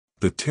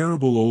The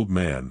Terrible Old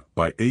Man,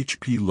 by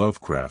H.P.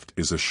 Lovecraft,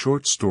 is a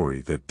short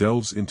story that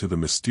delves into the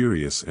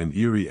mysterious and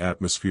eerie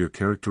atmosphere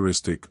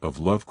characteristic of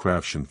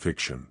Lovecraftian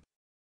fiction.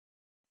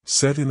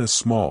 Set in a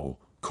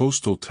small,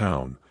 coastal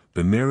town,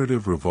 the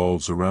narrative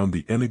revolves around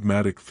the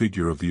enigmatic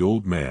figure of the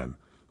Old Man,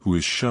 who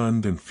is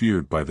shunned and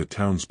feared by the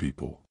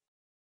townspeople.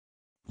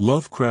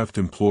 Lovecraft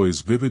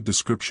employs vivid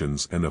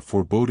descriptions and a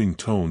foreboding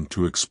tone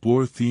to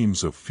explore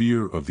themes of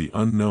fear of the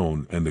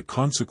unknown and the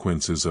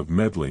consequences of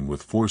meddling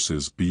with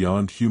forces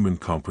beyond human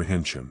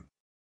comprehension.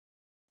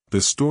 The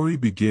story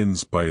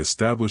begins by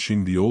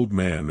establishing the Old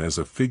Man as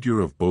a figure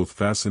of both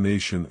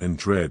fascination and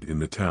dread in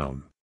the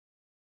town.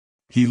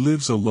 He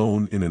lives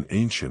alone in an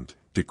ancient,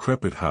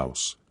 decrepit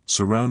house,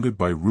 surrounded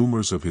by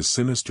rumors of his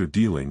sinister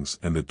dealings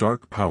and the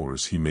dark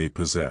powers he may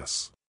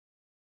possess.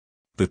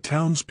 The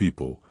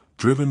townspeople,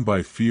 driven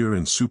by fear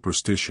and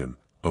superstition,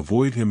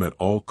 avoid him at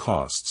all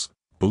costs,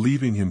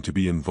 believing him to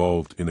be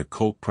involved in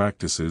occult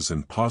practices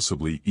and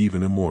possibly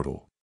even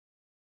immortal.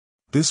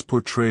 This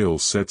portrayal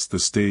sets the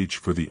stage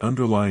for the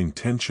underlying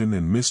tension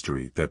and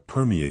mystery that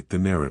permeate the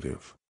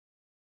narrative.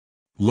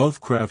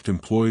 Lovecraft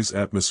employs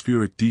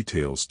atmospheric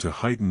details to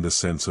heighten the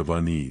sense of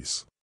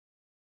unease.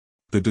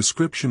 The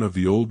description of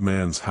the Old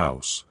Man's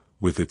house,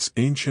 with its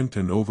ancient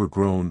and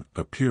overgrown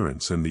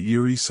appearance and the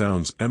eerie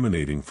sounds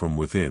emanating from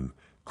within,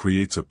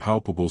 creates a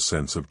palpable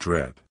sense of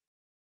dread.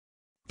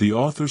 The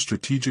author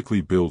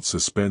strategically builds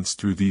suspense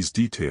through these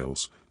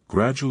details,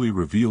 gradually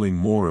revealing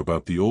more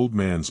about the Old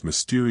Man's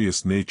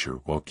mysterious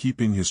nature while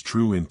keeping his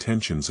true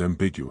intentions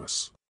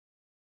ambiguous.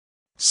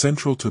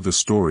 Central to the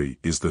story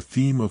is the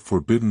theme of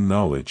forbidden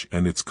knowledge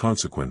and its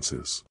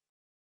consequences.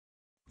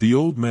 The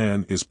Old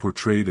Man is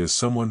portrayed as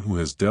someone who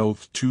has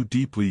delved too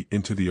deeply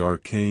into the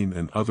arcane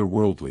and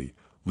otherworldly,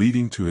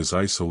 leading to his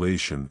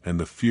isolation and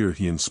the fear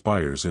he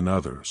inspires in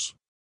others.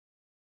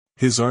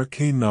 His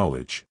arcane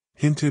knowledge,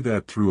 hinted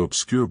at through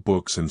obscure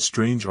books and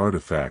strange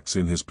artifacts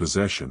in his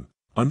possession,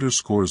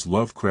 underscores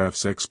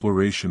Lovecraft's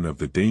exploration of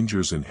the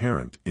dangers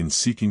inherent in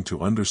seeking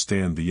to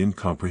understand the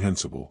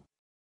incomprehensible.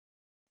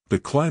 The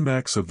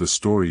climax of the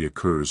story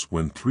occurs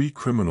when three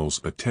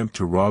criminals attempt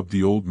to rob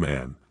the Old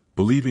Man,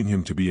 believing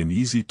him to be an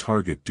easy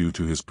target due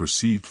to his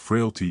perceived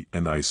frailty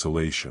and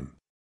isolation.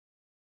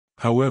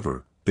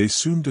 However, they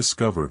soon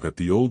discover that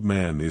the Old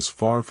Man is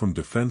far from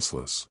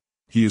defenseless.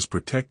 He is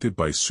protected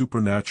by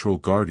supernatural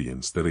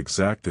guardians that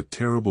exact a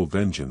terrible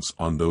vengeance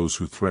on those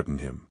who threaten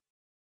him.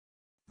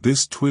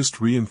 This twist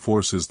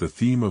reinforces the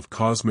theme of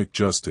cosmic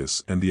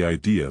justice and the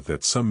idea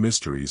that some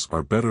mysteries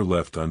are better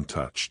left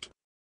untouched.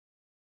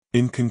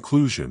 In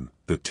conclusion,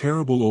 The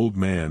Terrible Old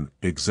Man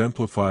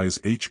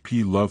exemplifies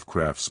H.P.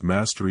 Lovecraft's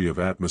mastery of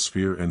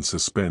atmosphere and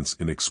suspense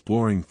in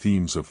exploring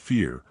themes of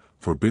fear,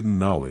 forbidden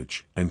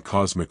knowledge, and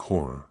cosmic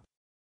horror.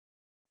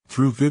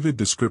 Through vivid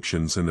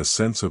descriptions and a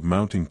sense of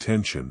mounting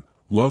tension,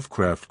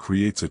 Lovecraft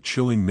creates a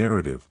chilling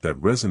narrative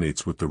that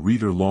resonates with the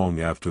reader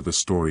long after the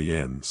story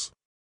ends.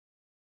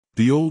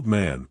 The Old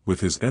Man,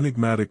 with his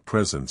enigmatic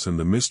presence and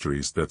the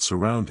mysteries that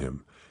surround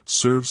him,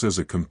 serves as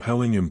a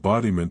compelling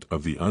embodiment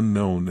of the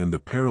unknown and the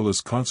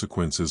perilous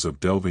consequences of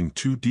delving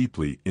too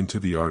deeply into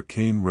the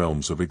arcane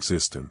realms of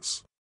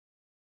existence.